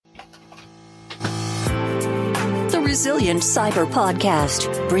Resilient Cyber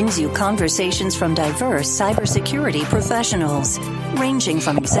Podcast brings you conversations from diverse cybersecurity professionals, ranging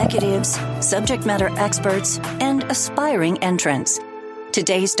from executives, subject matter experts, and aspiring entrants.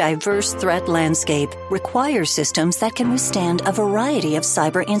 Today's diverse threat landscape requires systems that can withstand a variety of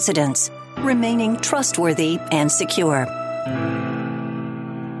cyber incidents, remaining trustworthy and secure.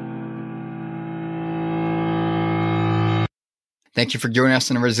 Thank you for joining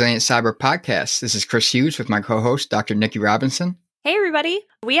us on the Resilient Cyber Podcast. This is Chris Hughes with my co-host, Dr. Nikki Robinson. Hey, everybody.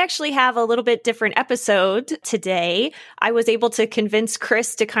 We actually have a little bit different episode today. I was able to convince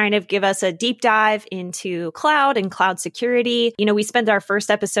Chris to kind of give us a deep dive into cloud and cloud security. You know, we spent our first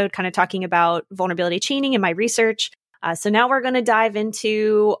episode kind of talking about vulnerability chaining in my research. So now we're going to dive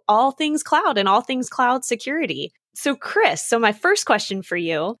into all things cloud and all things cloud security. So Chris, my first question for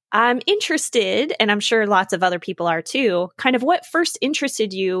you, I'm interested, and I'm sure lots of other people are too, kind of what first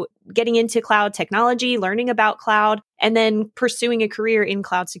interested you getting into cloud technology, learning about cloud, and then pursuing a career in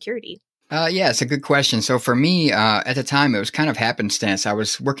cloud security? Yeah, it's a good question. So for me, at the time, it was kind of happenstance. I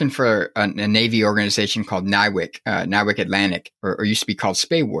was working for a Navy organization called NIWC, NIWC Atlantic, or used to be called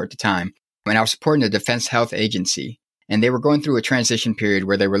SPAWAR at the time. And I was supporting the Defense Health Agency. And they were going through a transition period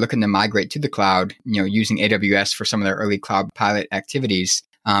where they were looking to migrate to the cloud, using AWS for some of their early cloud pilot activities.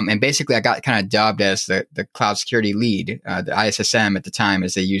 And basically, I got kind of dubbed as the cloud security lead, the ISSM at the time,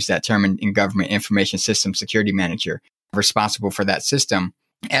 as they used that term in government, information system security manager, responsible for that system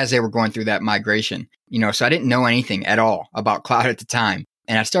as they were going through that migration. So I didn't know anything at all about cloud at the time.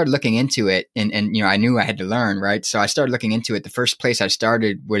 And I started looking into it and I knew I had to learn, right? So I started looking into it. The first place I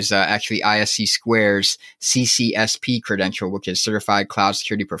started was actually ISC Square's CCSP credential, which is Certified Cloud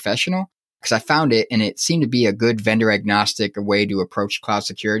Security Professional, because I found it and it seemed to be a good vendor agnostic way to approach cloud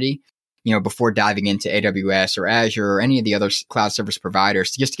security, before diving into AWS or Azure or any of the other cloud service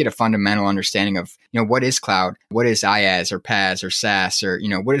providers, just to get a fundamental understanding of, what is cloud, what is IaaS or PaaS or SaaS, or,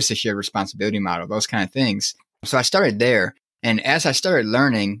 what is the shared responsibility model, those kind of things. So I started there. And as I started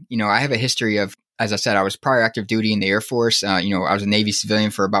learning, I have a history of, as I said, I was prior active duty in the Air Force. I was a Navy civilian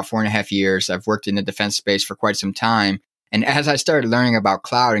for about 4.5 years. I've worked in the defense space for quite some time. And as I started learning about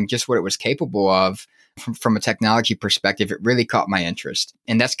cloud and just what it was capable of from a technology perspective, it really caught my interest.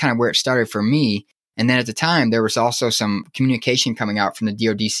 And that's kind of where it started for me. And then at the time, there was also some communication coming out from the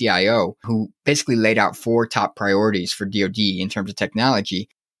DoD CIO, who basically laid out 4 top priorities for DoD in terms of technology.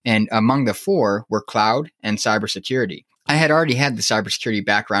 And among the 4 were cloud and cybersecurity. I had already had the cybersecurity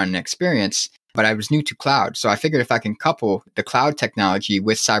background and experience, but I was new to cloud. So I figured if I can couple the cloud technology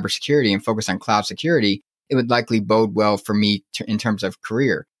with cybersecurity and focus on cloud security, it would likely bode well for me in terms of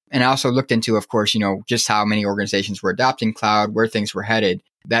career. And I also looked into, of course, just how many organizations were adopting cloud, where things were headed.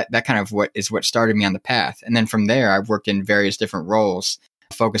 That kind of what started me on the path. And then from there, I've worked in various different roles,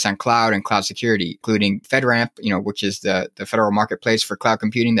 focus on cloud and cloud security, including FedRAMP, which is the federal marketplace for cloud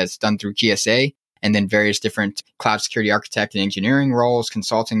computing that's done through GSA. And then various different cloud security architect and engineering roles,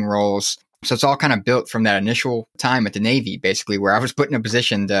 consulting roles. So it's all kind of built from that initial time at the Navy, basically, where I was put in a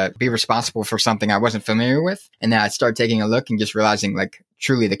position to be responsible for something I wasn't familiar with. And then I started taking a look and just realizing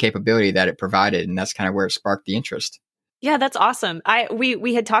truly the capability that it provided. And that's kind of where it sparked the interest. Yeah, that's awesome.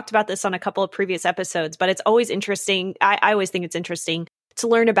 We had talked about this on a couple of previous episodes, but it's always interesting. I always think it's interesting to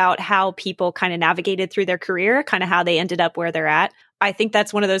learn about how people kind of navigated through their career, kind of how they ended up where they're at. I think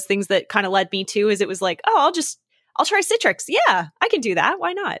that's one of those things that kind of led me to is it was like, oh, I'll try Citrix. Yeah, I can do that.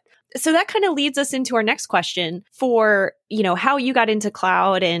 Why not? So that kind of leads us into our next question for, how you got into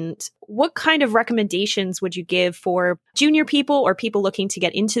cloud and what kind of recommendations would you give for junior people or people looking to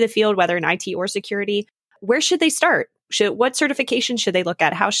get into the field, whether in IT or security? Where should they start? What certifications should they look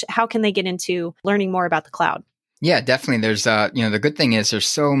at? How can they get into learning more about the cloud? Yeah, definitely. There's, the good thing is there's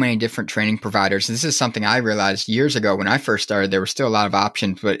so many different training providers. This is something I realized years ago when I first started. There were still a lot of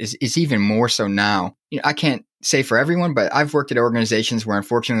options, but it's even more so now. I can't say for everyone, but I've worked at organizations where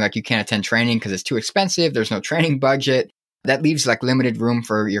unfortunately, you can't attend training because it's too expensive. There's no training budget. That leaves limited room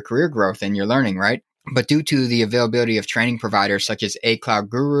for your career growth and your learning, right? But due to the availability of training providers such as A Cloud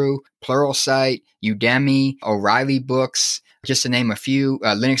Guru, Pluralsight, Udemy, O'Reilly Books, just to name a few,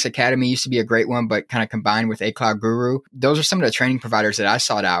 Linux Academy used to be a great one, but kind of combined with A Cloud Guru. Those are some of the training providers that I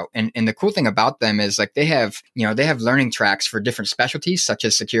sought out. And the cool thing about them is they have learning tracks for different specialties, such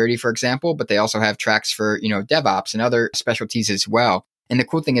as security, for example, but they also have tracks for, DevOps and other specialties as well. And the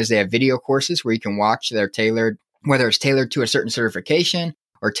cool thing is they have video courses where you can watch that are tailored, whether it's tailored to a certain certification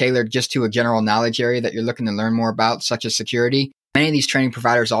or tailored just to a general knowledge area that you're looking to learn more about, such as security. Many of these training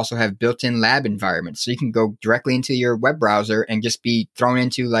providers also have built-in lab environments. So you can go directly into your web browser and just be thrown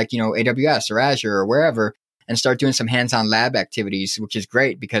into AWS or Azure or wherever and start doing some hands-on lab activities, which is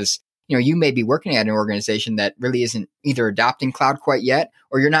great because you may be working at an organization that really isn't either adopting cloud quite yet,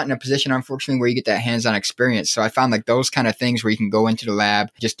 or you're not in a position, unfortunately, where you get that hands-on experience. So I found like those kind of things where you can go into the lab,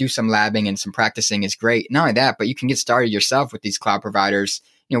 just do some labbing and some practicing is great. Not only that, but you can get started yourself with these cloud providers,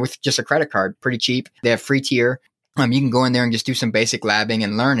 with just a credit card, pretty cheap. They have free tier. You can go in there and just do some basic labbing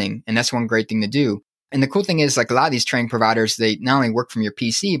and learning. And that's one great thing to do. And the cool thing is, like, a lot of these training providers, they not only work from your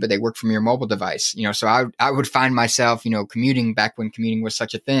PC, but they work from your mobile device. So I would find myself, commuting back when commuting was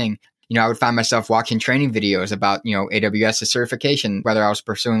such a thing. I would find myself watching training videos about, AWS's certification, whether I was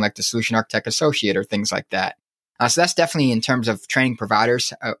pursuing like the Solution Architect Associate or things like that. So that's definitely, in terms of training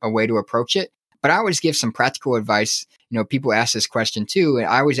providers, a way to approach it. But I always give some practical advice. People ask this question too. And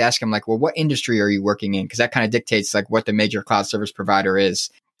I always ask them, like, well, what industry are you working in? Because that kind of dictates like what the major cloud service provider is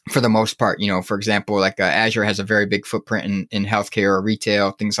for the most part. For example, like Azure has a very big footprint in healthcare or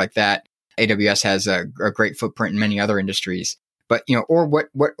retail, things like that. AWS has a great footprint in many other industries. But, or what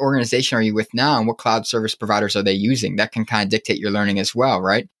organization are you with now, and what cloud service providers are they using? That can kind of dictate your learning as well,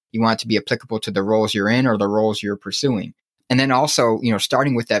 right? You want it to be applicable to the roles you're in or the roles you're pursuing. And then also,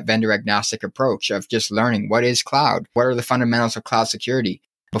 starting with that vendor agnostic approach of just learning what is cloud, what are the fundamentals of cloud security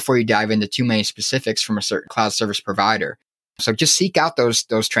before you dive into too many specifics from a certain cloud service provider. So just seek out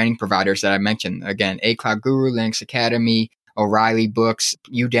those training providers that I mentioned. Again, A Cloud Guru, Linux Academy, O'Reilly Books,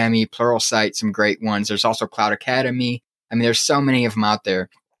 Udemy, Pluralsight, some great ones. There's also Cloud Academy. I mean, there's so many of them out there,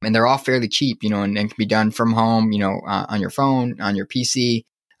 and they're all fairly cheap, and can be done from home, on your phone, on your PC.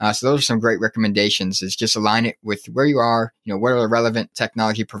 So those are some great recommendations, is just align it with where you are, what are the relevant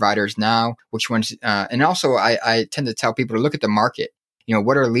technology providers now, which ones, and also I tend to tell people to look at the market.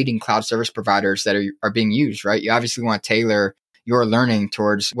 What are leading cloud service providers that are being used, right? You obviously want to tailor your learning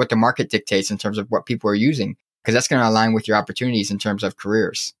towards what the market dictates in terms of what people are using, because that's going to align with your opportunities in terms of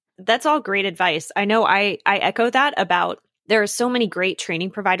careers. That's all great advice. I know I echo that about there are so many great training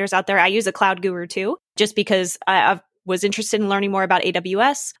providers out there. I use a Cloud Guru too, just because I was interested in learning more about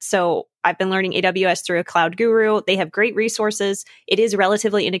AWS. So I've been learning AWS through a Cloud Guru. They have great resources. It is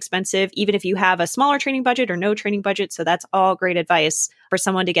relatively inexpensive, even if you have a smaller training budget or no training budget. So that's all great advice for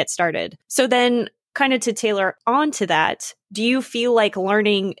someone to get started. So then kind of to tailor onto that, do you feel like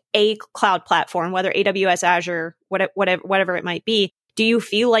learning a cloud platform, whether AWS, Azure, whatever it might be, do you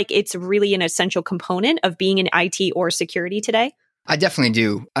feel like it's really an essential component of being in IT or security today? I definitely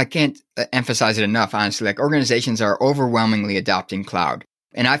do. I can't emphasize it enough, honestly. Like, organizations are overwhelmingly adopting cloud.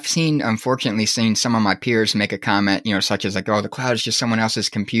 And I've unfortunately seen some of my peers make a comment, such as like, oh, the cloud is just someone else's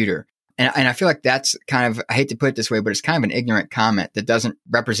computer. And I feel like that's kind of, I hate to put it this way, but it's kind of an ignorant comment that doesn't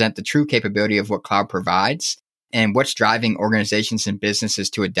represent the true capability of what cloud provides and what's driving organizations and businesses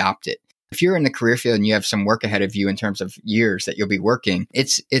to adopt it. If you're in the career field and you have some work ahead of you in terms of years that you'll be working,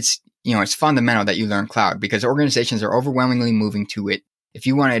 it's fundamental that you learn cloud, because organizations are overwhelmingly moving to it. If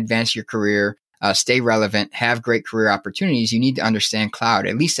you want to advance your career, stay relevant, have great career opportunities, you need to understand cloud,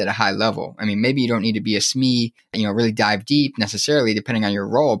 at least at a high level. I mean, maybe you don't need to be a SME, really dive deep necessarily, depending on your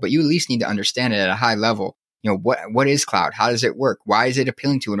role, but you at least need to understand it at a high level. What is cloud? How does it work? Why is it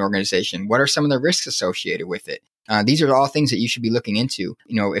appealing to an organization? What are some of the risks associated with it? These are all things that you should be looking into.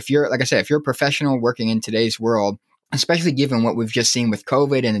 If you're, like I said, if you're a professional working in today's world, especially given what we've just seen with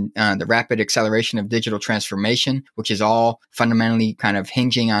COVID and the rapid acceleration of digital transformation, which is all fundamentally kind of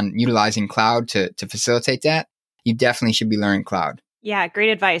hinging on utilizing cloud to facilitate that, you definitely should be learning cloud. Yeah, great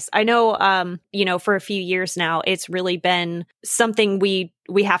advice. I know, for a few years now, it's really been something we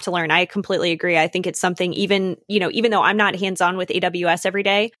have to learn. I completely agree. I think it's something even though I'm not hands-on with AWS every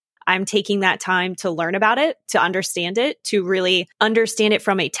day, I'm taking that time to learn about it, to understand it, to really understand it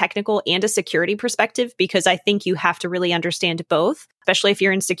from a technical and a security perspective, because I think you have to really understand both. Especially if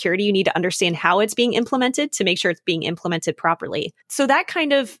you're in security, you need to understand how it's being implemented to make sure it's being implemented properly. So that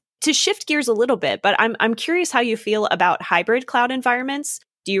kind of, to shift gears a little bit, but I'm curious how you feel about hybrid cloud environments.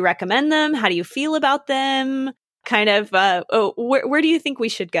 Do you recommend them? How do you feel about them? Kind of, where do you think we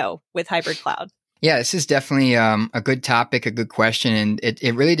should go with hybrid cloud? Yeah, this is definitely a good topic, a good question. And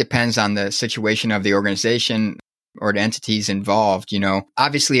it really depends on the situation of the organization or the entities involved.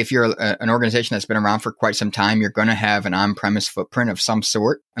 Obviously, if you're an organization that's been around for quite some time, you're going to have an on-premise footprint of some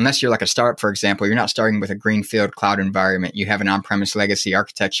sort. Unless you're like a startup, for example, you're not starting with a greenfield cloud environment. You have an on-premise legacy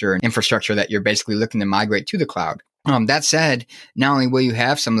architecture and infrastructure that you're basically looking to migrate to the cloud. That said, not only will you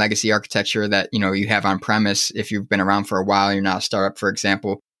have some legacy architecture that, you have on-premise if you've been around for a while, you're not a startup, for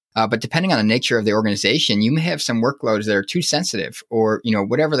example, but depending on the nature of the organization, you may have some workloads that are too sensitive, or,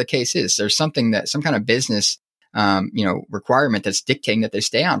 whatever the case is, there's some kind of business, requirement that's dictating that they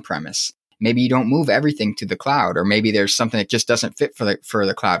stay on premise. maybe you don't move everything to the cloud, or maybe there's something that just doesn't fit for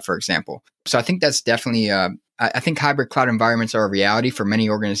the cloud, for example. So I think that's definitely, I think hybrid cloud environments are a reality for many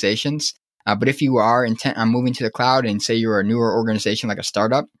organizations. But if you are intent on moving to the cloud and say you're a newer organization like a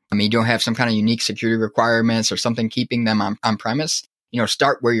startup, you don't have some kind of unique security requirements or something keeping them on premise,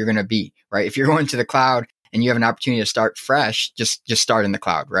 start where you're going to be, right? If you're going to the cloud and you have an opportunity to start fresh, just start in the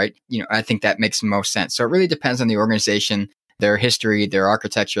cloud, right? I think that makes the most sense. So it really depends on the organization, their history, their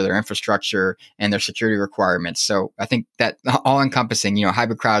architecture, their infrastructure, and their security requirements. So I think that all encompassing,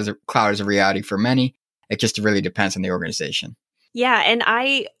 hybrid cloud is a reality for many. It just really depends on the organization. Yeah. And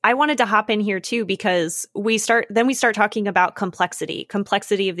I wanted to hop in here too, because we start talking about complexity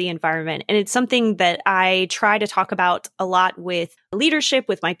of the environment. And it's something that I try to talk about a lot with leadership,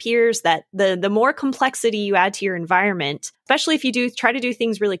 with my peers, that the more complexity you add to your environment, especially if you do try to do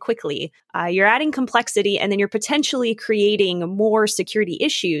things really quickly, you're adding complexity, and then you're potentially creating more security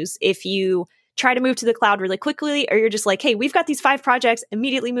issues if you try to move to the cloud really quickly, or you're just like, hey, we've got these 5 projects,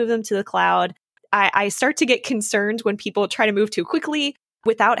 immediately move them to the cloud. I start to get concerned when people try to move too quickly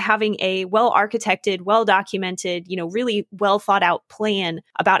without having a well-architected, well-documented, really well-thought-out plan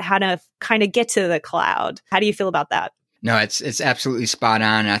about how to kind of get to the cloud. How do you feel about that? No, it's absolutely spot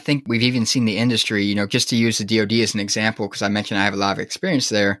on. I think we've even seen the industry, just to use the DoD as an example, because I mentioned I have a lot of experience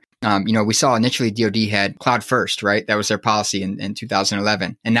there. We saw initially DoD had cloud first, right? That was their policy in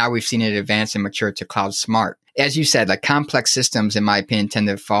 2011. And now we've seen it advance and mature to cloud smart. As you said, like complex systems, in my opinion, tend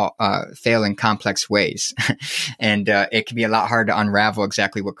to fail in complex ways. And it can be a lot hard to unravel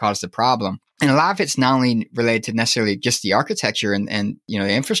exactly what caused the problem. And a lot of it's not only related to necessarily just the architecture and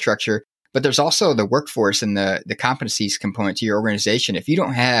the infrastructure, but there's also the workforce and the competencies component to your organization. If you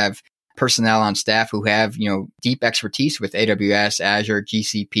don't have personnel on staff who have, deep expertise with AWS, Azure,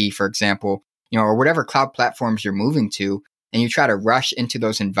 GCP, for example, or whatever cloud platforms you're moving to, and you try to rush into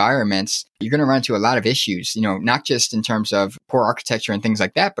those environments, you're going to run into a lot of issues, not just in terms of poor architecture and things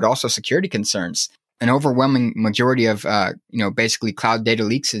like that, but also security concerns. An overwhelming majority of, basically cloud data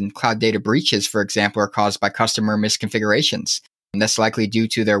leaks and cloud data breaches, for example, are caused by customer misconfigurations. And that's likely due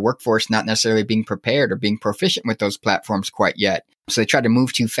to their workforce not necessarily being prepared or being proficient with those platforms quite yet. So they try to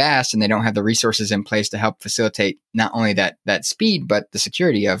move too fast, and they don't have the resources in place to help facilitate not only that speed, but the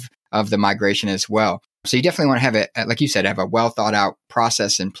security of the migration as well. So you definitely want to have like you said, have a well thought out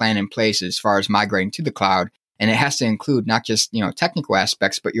process and plan in place as far as migrating to the cloud. And it has to include not just, technical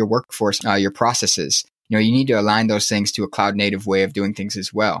aspects, but your workforce, your processes. You need to align those things to a cloud native way of doing things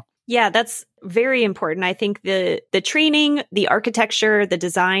as well. Yeah, that's very important. I think the training, the architecture, the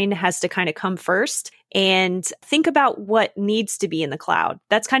design has to kind of come first, and think about what needs to be in the cloud.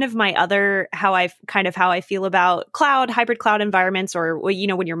 That's kind of my other, how I feel about cloud, hybrid cloud environments, or,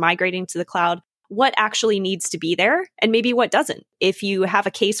 when you're migrating to the cloud, what actually needs to be there and maybe what doesn't. If you have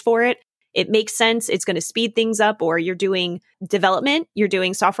a case for it, it makes sense. It's going to speed things up, or you're doing development, you're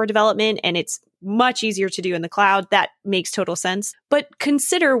doing software development, and it's much easier to do in the cloud. That makes total sense. But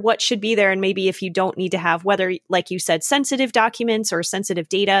consider what should be there. And maybe if you don't need to have, whether, like you said, sensitive documents or sensitive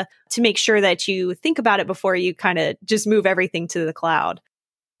data, to make sure that you think about it before you kind of just move everything to the cloud.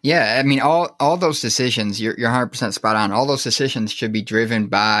 Yeah, I mean, all those decisions, you're 100% spot on. All those decisions should be driven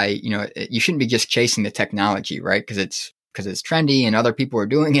by, you shouldn't be just chasing the technology, right? Because it's trendy and other people are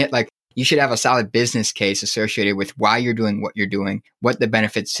doing it. Like, you should have a solid business case associated with why you're doing what you're doing, what the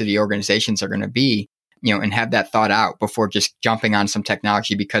benefits to the organizations are going to be, and have that thought out before just jumping on some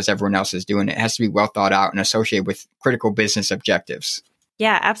technology because everyone else is doing it. It has to be well thought out and associated with critical business objectives.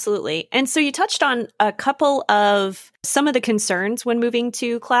 Yeah, absolutely. And so you touched on a couple of some of the concerns when moving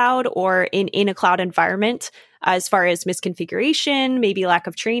to cloud or in a cloud environment, as far as misconfiguration, maybe lack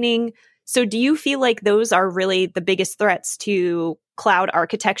of training. So do you feel like those are really the biggest threats to cloud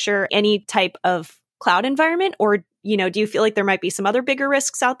architecture, any type of cloud environment? Or, do you feel like there might be some other bigger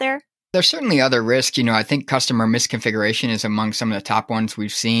risks out there? There's certainly other risks. I think customer misconfiguration is among some of the top ones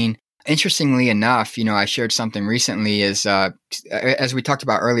we've seen. Interestingly enough, I shared something recently is, as we talked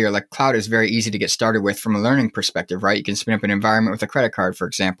about earlier, like cloud is very easy to get started with from a learning perspective, right? You can spin up an environment with a credit card, for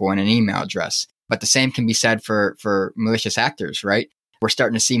example, and an email address. But the same can be said for malicious actors, right? We're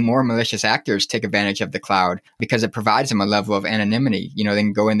starting to see more malicious actors take advantage of the cloud because it provides them a level of anonymity. They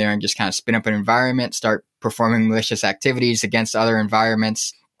can go in there and just kind of spin up an environment, start performing malicious activities against other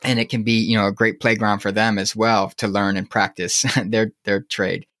environments. And it can be, a great playground for them as well to learn and practice their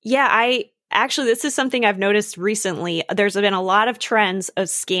trade. Yeah, this is something I've noticed recently. There's been a lot of trends of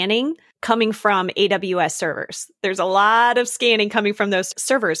scanning coming from AWS servers. There's a lot of scanning coming from those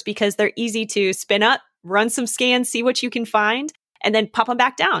servers because they're easy to spin up, run some scans, see what you can find, and then pop them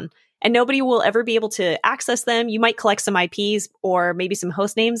back down. and nobody will ever be able to access them. You might collect some IPs or maybe some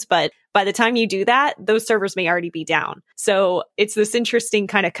host names, but by the time you do that, those servers may already be down. So it's this interesting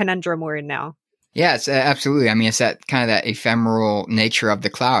kind of conundrum we're in now. Yeah, it's absolutely. I mean, it's that kind of that ephemeral nature of the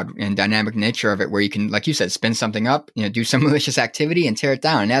cloud and dynamic nature of it where you can, like you said, spin something up, do some malicious activity and tear it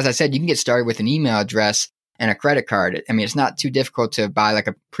down. And as I said, you can get started with an email address and a credit card. I mean, it's not too difficult to buy like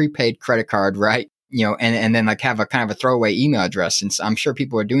a prepaid credit card, right? And then like have a kind of a throwaway email address. And so I'm sure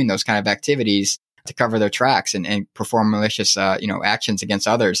people are doing those kind of activities to cover their tracks and perform malicious, actions against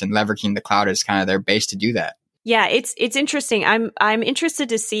others and leveraging the cloud as kind of their base to do that. Yeah, it's interesting. I'm interested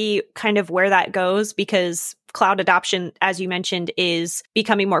to see kind of where that goes because cloud adoption, as you mentioned, is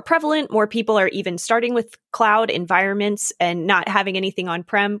becoming more prevalent. More people are even starting with cloud environments and not having anything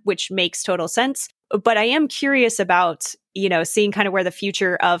on-prem, which makes total sense. But I am curious about, seeing kind of where the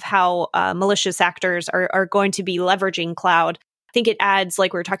future of how malicious actors are going to be leveraging cloud. I think it adds,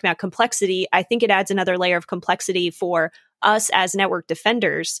 like we were talking about complexity, I think it adds another layer of complexity for us as network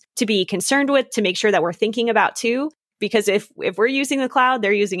defenders to be concerned with, to make sure that we're thinking about too, because if we're using the cloud,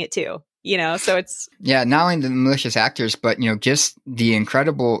 they're using it too, so it's. Yeah, not only the malicious actors, but, just the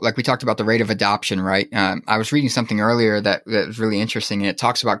incredible, like we talked about the rate of adoption, right? I was reading something earlier that was really interesting, and it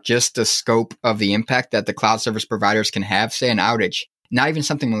talks about just the scope of the impact that the cloud service providers can have, say an outage, not even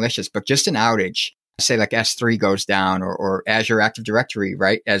something malicious, but just an outage. Say like S3 goes down or Azure Active Directory,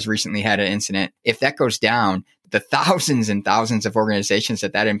 right? As recently had an incident. If that goes down, the thousands and thousands of organizations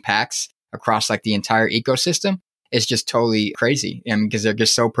that impacts across like the entire ecosystem is just totally crazy. Because they're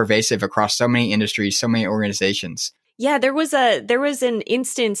just so pervasive across so many industries, so many organizations. Yeah, there was an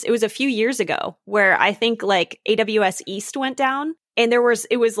instance, it was a few years ago where I think like AWS East went down. And it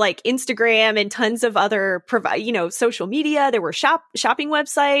was like Instagram and tons of other, social media. There were shopping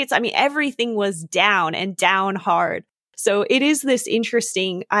websites. I mean, everything was down and down hard. So it is this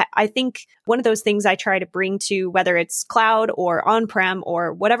interesting, I think one of those things I try to bring to whether it's cloud or on-prem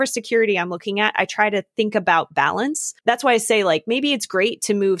or whatever security I'm looking at, I try to think about balance. That's why I say like, maybe it's great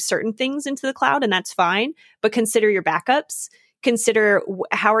to move certain things into the cloud and that's fine, but consider your backups. Consider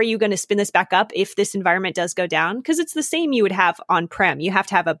how are you going to spin this back up if this environment does go down? Because it's the same you would have on-prem. You have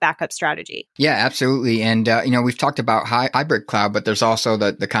to have a backup strategy. Yeah, absolutely. And, we've talked about hybrid cloud, but there's also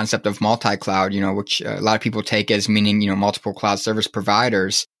the concept of multi-cloud, which a lot of people take as meaning, multiple cloud service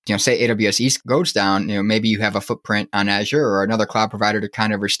providers. Say AWS East goes down, maybe you have a footprint on Azure or another cloud provider to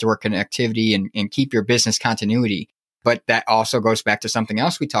kind of restore connectivity and keep your business continuity. But that also goes back to something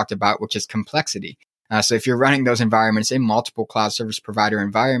else we talked about, which is complexity. So if you're running those environments in multiple cloud service provider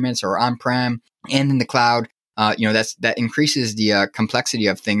environments or on-prem and in the cloud, that increases the complexity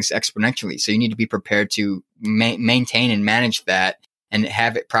of things exponentially. So you need to be prepared to maintain and manage that and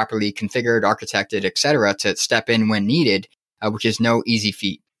have it properly configured, architected, et cetera, to step in when needed, which is no easy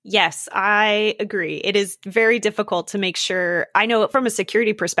feat. Yes, I agree. It is very difficult to make sure. I know from a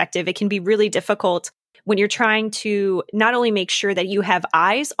security perspective, it can be really difficult when you're trying to not only make sure that you have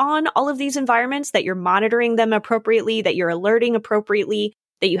eyes on all of these environments, that you're monitoring them appropriately, that you're alerting appropriately,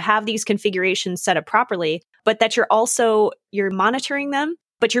 that you have these configurations set up properly, but that you're monitoring them,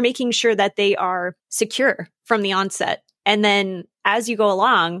 but you're making sure that they are secure from the onset. And then as you go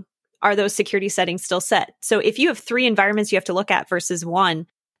along, are those security settings still set? So if you have 3 environments you have to look at versus 1,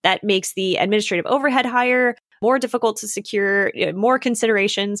 that makes the administrative overhead higher, more difficult to secure, more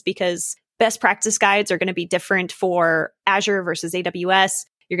considerations because best practice guides are going to be different for Azure versus AWS.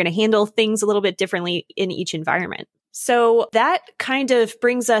 You're going to handle things a little bit differently in each environment. So that kind of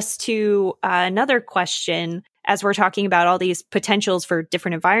brings us to another question as we're talking about all these potentials for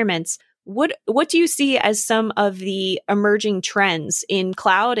different environments. What do you see as some of the emerging trends in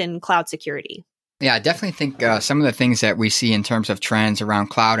cloud and cloud security? Yeah, I definitely think some of the things that we see in terms of trends around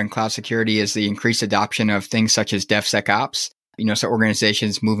cloud and cloud security is the increased adoption of things such as DevSecOps. So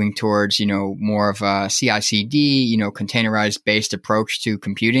organizations moving towards, more of a CI/CD, containerized based approach to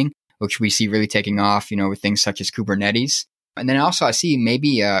computing, which we see really taking off, with things such as Kubernetes. And then also I see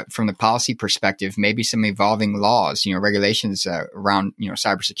maybe from the policy perspective, maybe some evolving laws, regulations around,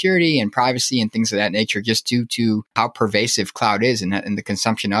 cybersecurity and privacy and things of that nature, just due to how pervasive cloud is and the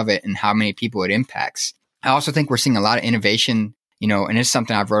consumption of it and how many people it impacts. I also think we're seeing a lot of innovation, and it's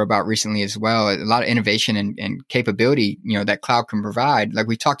something I've wrote about recently as well, a lot of innovation and capability, that cloud can provide. Like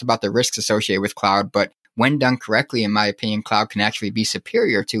we talked about the risks associated with cloud, but when done correctly, in my opinion, cloud can actually be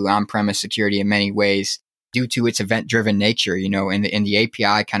superior to on-premise security in many ways due to its event-driven nature, and the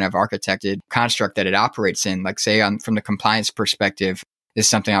API kind of architected construct that it operates in. Like say from the compliance perspective, this is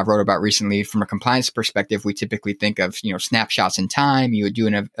something I wrote about recently. From a compliance perspective, we typically think of, snapshots in time. You would do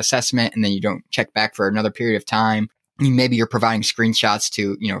an assessment and then you don't check back for another period of time. Maybe you're providing screenshots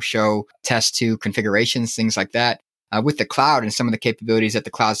to, show test to configurations, things like that. With the cloud and some of the capabilities that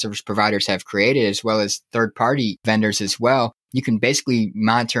the cloud service providers have created, as well as third-party vendors as well, you can basically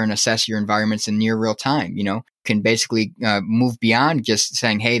monitor and assess your environments in near real time. Can basically move beyond just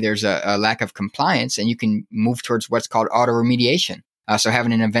saying, hey, there's a lack of compliance, and you can move towards what's called auto remediation. So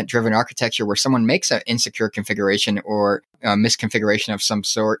having an event-driven architecture where someone makes an insecure configuration or a misconfiguration of some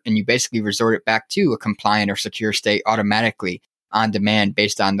sort, and you basically resort it back to a compliant or secure state automatically on demand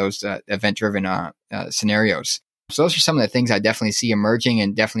based on those event-driven scenarios. So those are some of the things I definitely see emerging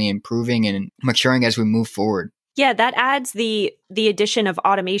and definitely improving and maturing as we move forward. Yeah, that adds the addition of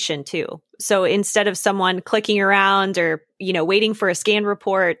automation too. So instead of someone clicking around or, waiting for a scan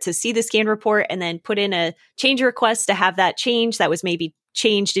report to see the scan report and then put in a change request to have that change that was maybe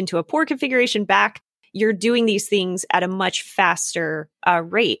changed into a poor configuration back, you're doing these things at a much faster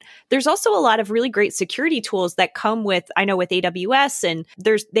rate. There's also a lot of really great security tools that come with, I know with AWS, and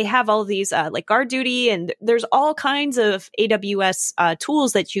they have all these like GuardDuty, and there's all kinds of AWS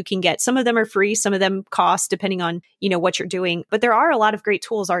tools that you can get. Some of them are free, some of them cost depending on, what you're doing, but there are a lot of great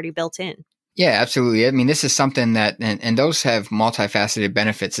tools already built in. Yeah, absolutely. I mean, this is something that, and those have multifaceted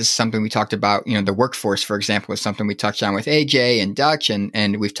benefits. This is something we talked about, the workforce, for example, is something we touched on with AJ and Dutch,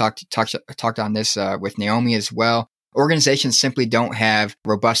 and we've talked on this with Naomi as well. Organizations simply don't have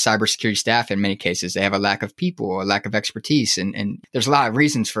robust cybersecurity staff in many cases. They have a lack of people, a lack of expertise, and there's a lot of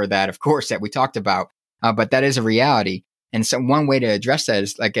reasons for that, of course, that we talked about, but that is a reality. And so one way to address that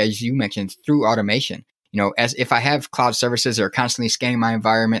is, like, as you mentioned, through automation. As if I have cloud services that are constantly scanning my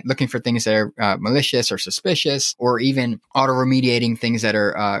environment, looking for things that are malicious or suspicious, or even auto remediating things that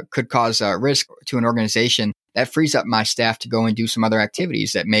are could cause risk to an organization, that frees up my staff to go and do some other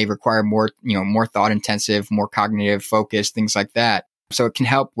activities that may require more thought intensive, more cognitive focus, things like that. So it can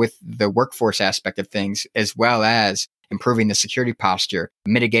help with the workforce aspect of things, as well as improving the security posture,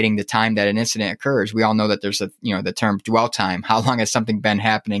 mitigating the time that an incident occurs. We all know that there's the term dwell time. How long has something been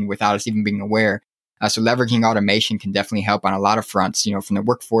happening without us even being aware? So leveraging automation can definitely help on a lot of fronts, from the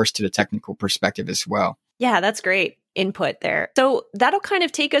workforce to the technical perspective as well. Yeah, that's great input there. So that'll kind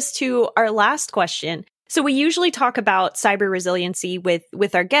of take us to our last question. So we usually talk about cyber resiliency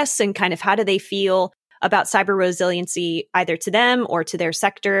with our guests and kind of how do they feel about cyber resiliency, either to them or to their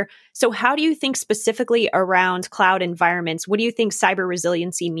sector. So how do you think specifically around cloud environments? What do you think cyber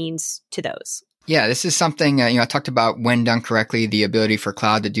resiliency means to those? Yeah, this is something, I talked about, when done correctly, the ability for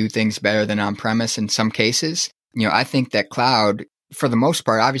cloud to do things better than on-premise in some cases. I think that cloud, for the most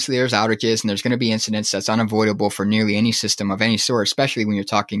part, obviously there's outages and there's going to be incidents. That's unavoidable for nearly any system of any sort, especially when you're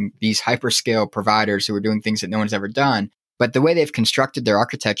talking these hyperscale providers who are doing things that no one's ever done. But the way they've constructed their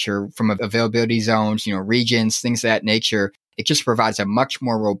architecture from availability zones, regions, things of that nature, it just provides a much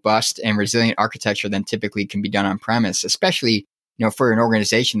more robust and resilient architecture than typically can be done on-premise, especially for an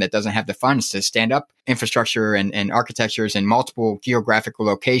organization that doesn't have the funds to stand up infrastructure and architectures in multiple geographical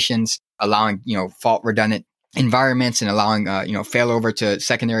locations, allowing, fault redundant environments and allowing, failover to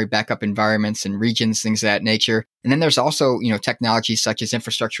secondary backup environments and regions, things of that nature. And then there's also, technologies such as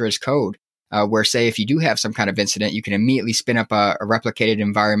infrastructure as code, where, say, if you do have some kind of incident, you can immediately spin up a replicated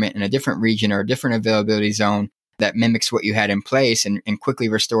environment in a different region or a different availability zone that mimics what you had in place and quickly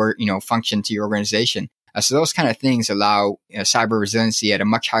restore, function to your organization. So those kind of things allow cyber resiliency at a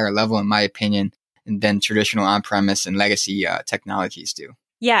much higher level, in my opinion, than traditional on-premise and legacy technologies do.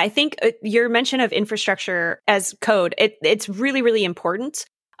 Yeah, I think your mention of infrastructure as code, it's really, really important.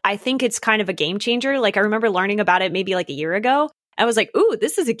 I think it's kind of a game changer. Like, I remember learning about it maybe like a year ago. I was like, ooh,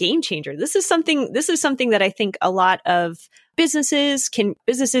 this is a game changer. This is something that I think a lot of businesses,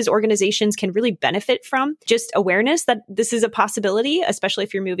 organizations can really benefit from. Just awareness that this is a possibility, especially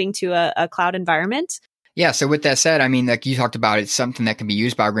if you're moving to a cloud environment. Yeah. So with that said, I mean, like you talked about, it's something that can be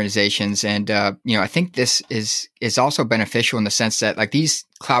used by organizations. And, I think this is also beneficial in the sense that, like, these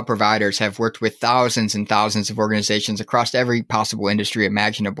cloud providers have worked with thousands and thousands of organizations across every possible industry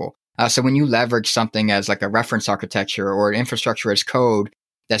imaginable. So when you leverage something as like a reference architecture or an infrastructure as code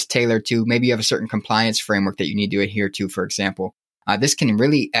that's tailored to, maybe you have a certain compliance framework that you need to adhere to, for example, this can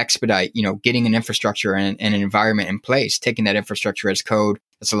really expedite, getting an infrastructure and an environment in place, taking that infrastructure as code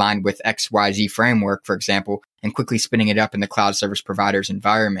that's aligned with XYZ framework, for example, and quickly spinning it up in the cloud service provider's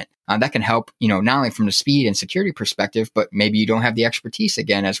environment. That can help, not only from the speed and security perspective, but maybe you don't have the expertise,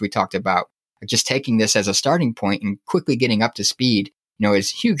 again, as we talked about. Just taking this as a starting point and quickly getting up to speed,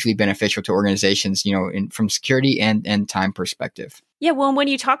 is hugely beneficial to organizations, from security and time perspective. Yeah, well, when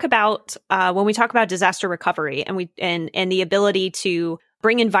we talk about disaster recovery and the ability to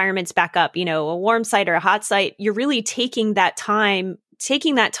bring environments back up, a warm site or a hot site, you're really taking that time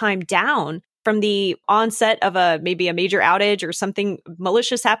down from the onset of maybe a major outage or something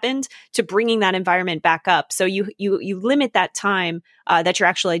malicious happened to bringing that environment back up. So you limit that time that you're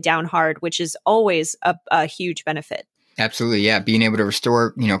actually down hard, which is always a huge benefit. Absolutely. Yeah. Being able to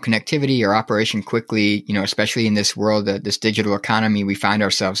restore, connectivity or operation quickly, especially in this world, this digital economy we find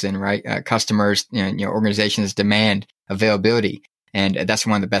ourselves in, right? Customers, organizations demand availability. And that's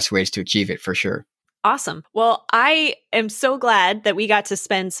one of the best ways to achieve it for sure. Awesome. Well, I am so glad that we got to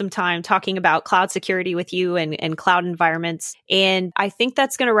spend some time talking about cloud security with you and cloud environments. And I think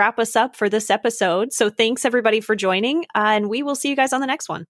that's going to wrap us up for this episode. So thanks everybody for joining, and we will see you guys on the next one.